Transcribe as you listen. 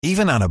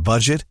Even on a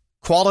budget,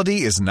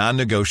 quality is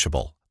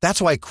non-negotiable.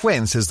 That's why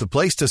Quince is the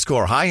place to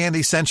score high-end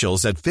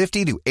essentials at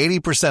 50 to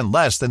 80%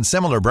 less than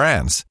similar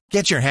brands.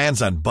 Get your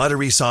hands on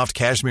buttery soft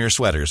cashmere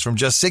sweaters from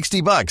just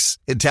 $60,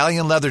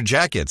 Italian leather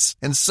jackets,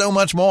 and so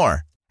much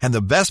more. And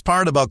the best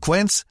part about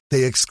Quince,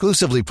 they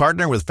exclusively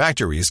partner with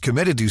factories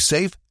committed to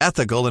safe,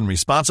 ethical, and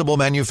responsible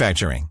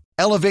manufacturing.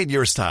 Elevate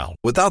your style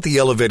without the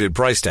elevated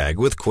price tag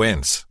with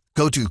Quince.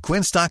 Go to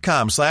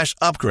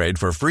quince.com/upgrade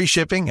for free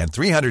shipping and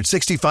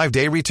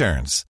 365-day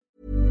returns.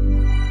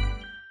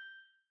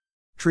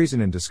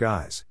 Treason in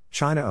disguise,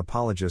 China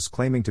apologists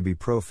claiming to be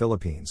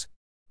pro-Philippines.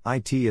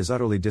 It is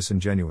utterly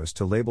disingenuous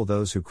to label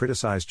those who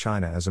criticize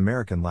China as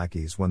American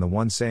lackeys when the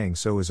one saying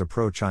so is a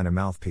pro-China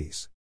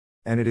mouthpiece.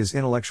 And it is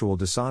intellectual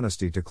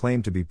dishonesty to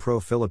claim to be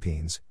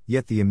pro-Philippines,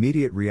 yet the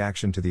immediate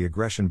reaction to the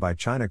aggression by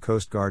China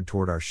Coast Guard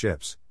toward our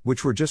ships,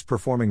 which were just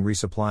performing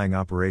resupplying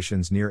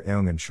operations near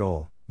Eongan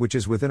Shoal, which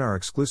is within our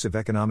exclusive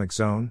economic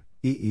zone,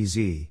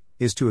 EEZ,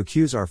 is to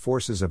accuse our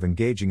forces of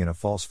engaging in a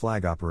false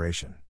flag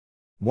operation.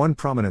 One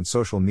prominent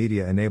social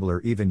media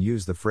enabler even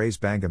used the phrase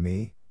 "banga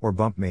me," or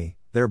 "bump me,"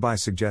 thereby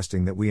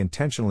suggesting that we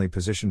intentionally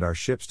positioned our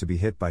ships to be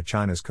hit by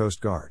China's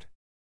Coast Guard.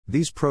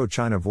 These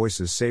pro-China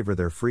voices savor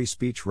their free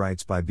speech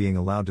rights by being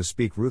allowed to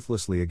speak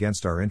ruthlessly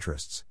against our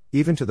interests,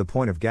 even to the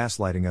point of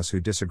gaslighting us who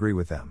disagree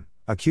with them,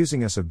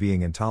 accusing us of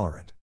being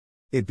intolerant.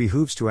 It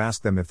behooves to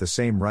ask them if the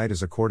same right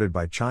is accorded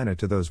by China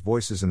to those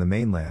voices in the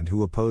mainland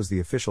who oppose the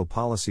official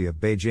policy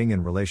of Beijing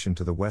in relation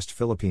to the West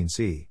Philippine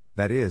Sea,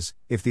 that is,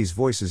 if these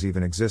voices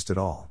even exist at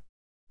all.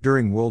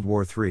 During World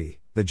War III,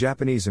 the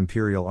Japanese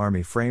Imperial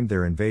Army framed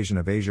their invasion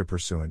of Asia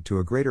pursuant to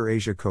a Greater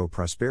Asia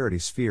Co-Prosperity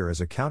Sphere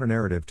as a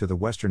counter-narrative to the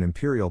Western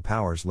imperial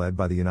powers led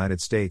by the United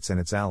States and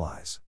its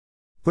allies.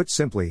 Put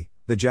simply,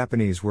 the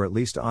Japanese were at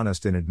least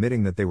honest in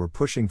admitting that they were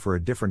pushing for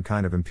a different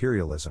kind of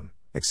imperialism,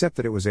 except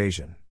that it was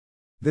Asian.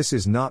 This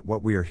is not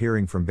what we are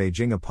hearing from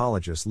Beijing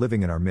apologists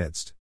living in our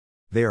midst.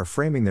 They are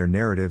framing their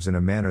narratives in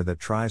a manner that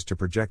tries to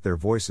project their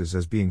voices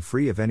as being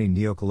free of any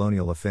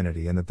neocolonial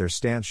affinity and that their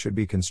stance should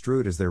be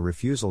construed as their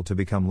refusal to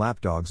become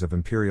lapdogs of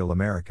imperial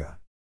America.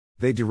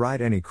 They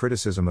deride any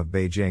criticism of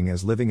Beijing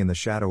as living in the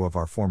shadow of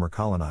our former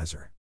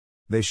colonizer.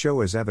 They show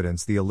as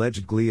evidence the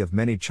alleged glee of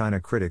many China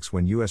critics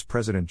when U.S.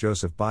 President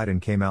Joseph Biden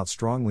came out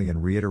strongly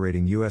in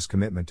reiterating U.S.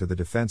 commitment to the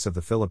defense of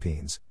the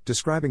Philippines,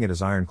 describing it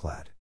as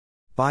ironclad.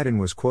 Biden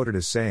was quoted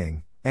as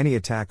saying, "Any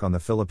attack on the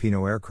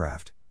Filipino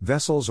aircraft,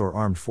 vessels or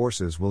armed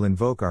forces will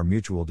invoke our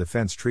mutual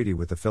defense treaty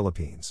with the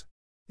Philippines."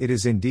 It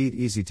is indeed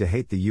easy to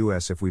hate the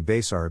U.S. if we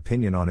base our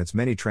opinion on its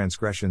many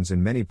transgressions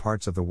in many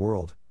parts of the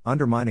world,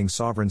 undermining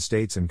sovereign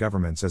states and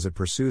governments as it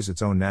pursues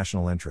its own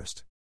national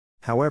interest.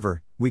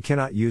 However, we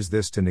cannot use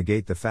this to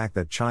negate the fact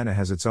that China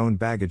has its own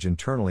baggage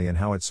internally and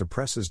how it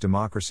suppresses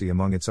democracy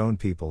among its own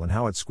people and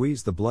how it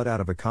squeezed the blood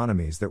out of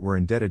economies that were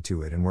indebted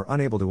to it and were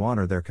unable to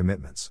honor their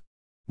commitments.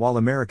 While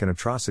American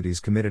atrocities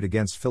committed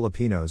against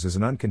Filipinos is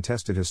an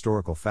uncontested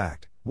historical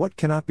fact, what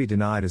cannot be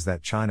denied is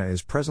that China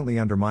is presently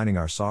undermining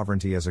our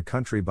sovereignty as a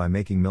country by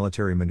making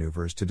military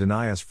maneuvers to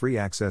deny us free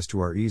access to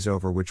our seas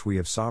over which we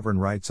have sovereign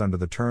rights under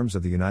the terms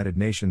of the United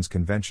Nations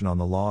Convention on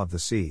the Law of the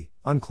Sea,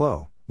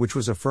 UNCLOS, which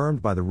was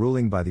affirmed by the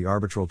ruling by the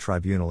Arbitral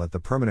Tribunal at the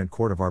Permanent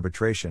Court of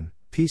Arbitration,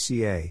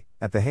 PCA,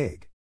 at The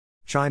Hague.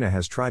 China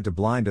has tried to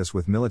blind us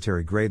with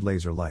military-grade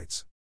laser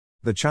lights.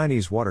 The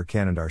Chinese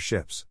water-cannoned our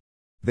ships.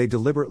 They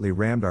deliberately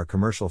rammed our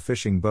commercial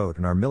fishing boat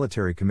and our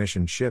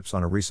military-commissioned ships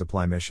on a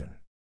resupply mission.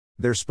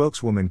 Their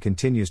spokeswoman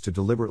continues to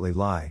deliberately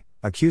lie,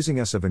 accusing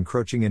us of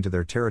encroaching into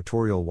their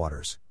territorial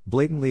waters,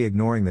 blatantly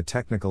ignoring the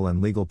technical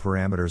and legal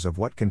parameters of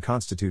what can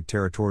constitute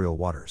territorial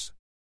waters.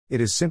 It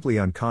is simply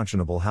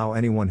unconscionable how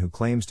anyone who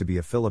claims to be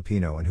a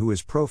Filipino and who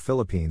is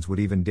pro-Philippines would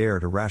even dare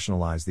to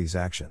rationalize these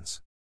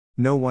actions.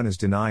 No one is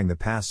denying the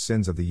past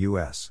sins of the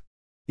U.S.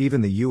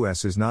 Even the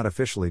U.S. is not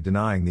officially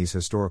denying these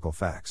historical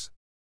facts.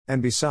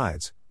 And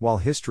besides, while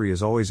history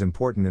is always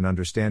important in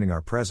understanding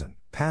our present,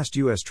 past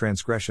U.S.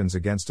 transgressions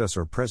against us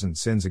or present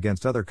sins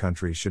against other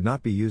countries should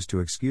not be used to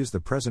excuse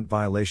the present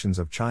violations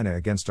of China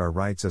against our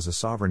rights as a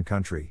sovereign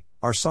country,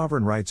 our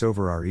sovereign rights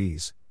over our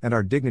seas, and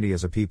our dignity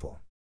as a people.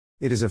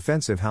 It is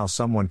offensive how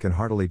someone can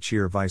heartily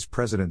cheer Vice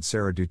President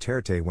Sara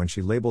Duterte when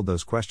she labeled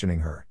those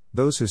questioning her,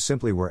 those who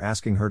simply were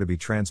asking her to be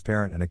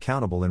transparent and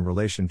accountable in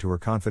relation to her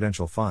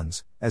confidential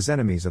funds, as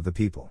enemies of the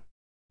people.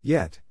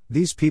 Yet,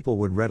 these people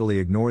would readily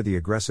ignore the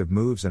aggressive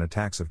moves and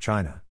attacks of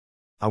China.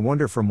 I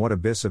wonder from what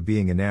abyss of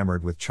being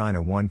enamored with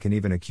China one can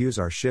even accuse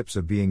our ships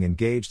of being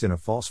engaged in a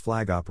false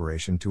flag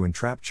operation to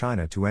entrap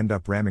China to end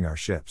up ramming our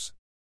ships.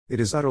 It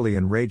is utterly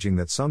enraging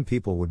that some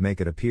people would make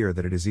it appear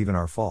that it is even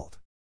our fault.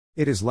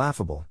 It is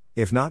laughable,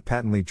 if not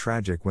patently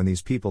tragic, when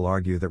these people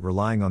argue that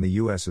relying on the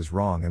U.S. is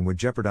wrong and would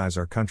jeopardize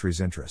our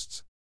country's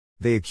interests.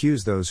 They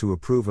accuse those who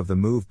approve of the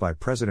move by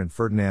President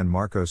Ferdinand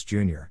Marcos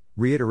Jr.,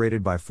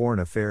 reiterated by Foreign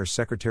Affairs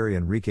Secretary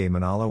Enrique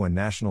Manalo and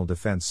National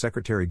Defense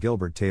Secretary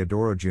Gilbert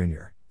Teodoro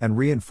Jr., and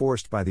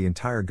reinforced by the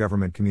entire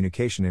government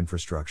communication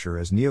infrastructure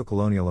as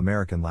neocolonial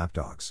American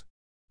lapdogs.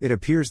 It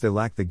appears they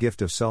lack the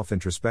gift of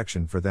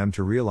self-introspection for them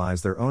to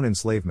realize their own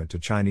enslavement to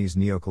Chinese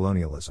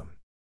neocolonialism.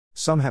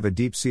 Some have a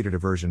deep-seated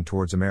aversion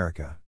towards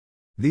America.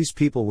 These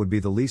people would be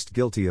the least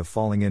guilty of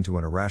falling into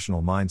an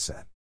irrational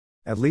mindset.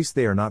 At least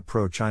they are not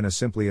pro-China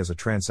simply as a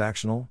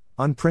transactional,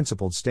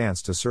 unprincipled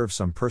stance to serve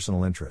some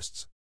personal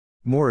interests.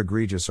 More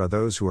egregious are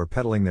those who are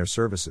peddling their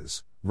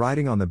services,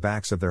 riding on the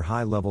backs of their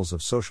high levels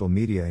of social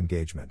media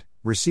engagement,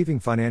 receiving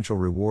financial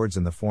rewards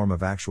in the form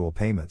of actual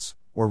payments,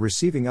 or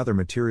receiving other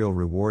material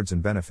rewards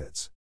and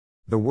benefits.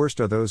 The worst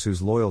are those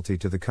whose loyalty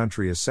to the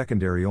country is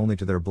secondary only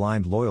to their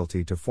blind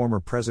loyalty to former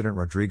President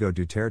Rodrigo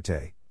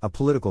Duterte, a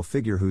political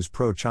figure whose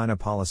pro-China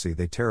policy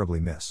they terribly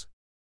miss.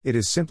 It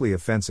is simply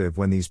offensive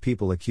when these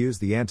people accuse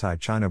the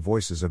anti-China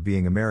voices of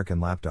being American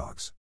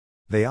lapdogs.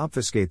 They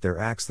obfuscate their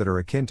acts that are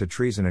akin to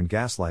treason and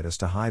gaslight us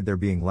to hide their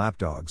being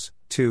lapdogs,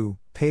 too,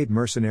 paid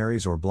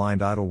mercenaries or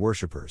blind idol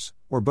worshippers,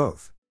 or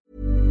both.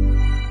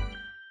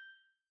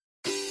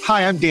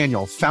 Hi, I'm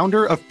Daniel,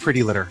 founder of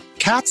Pretty Litter.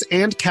 Cats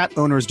and cat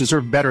owners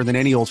deserve better than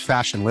any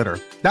old-fashioned litter.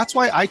 That's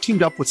why I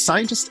teamed up with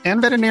scientists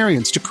and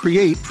veterinarians to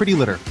create Pretty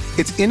Litter.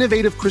 Its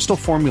innovative crystal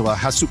formula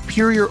has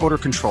superior odor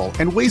control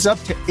and weighs up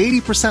to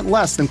 80%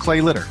 less than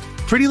clay litter.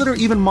 Pretty Litter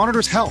even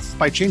monitors health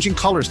by changing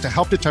colors to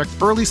help detect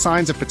early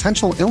signs of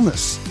potential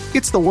illness.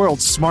 It's the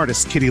world's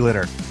smartest kitty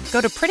litter. Go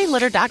to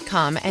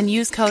prettylitter.com and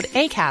use code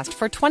ACAST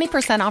for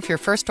 20% off your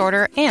first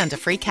order and a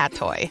free cat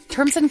toy.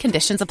 Terms and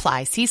conditions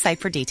apply. See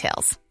site for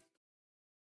details.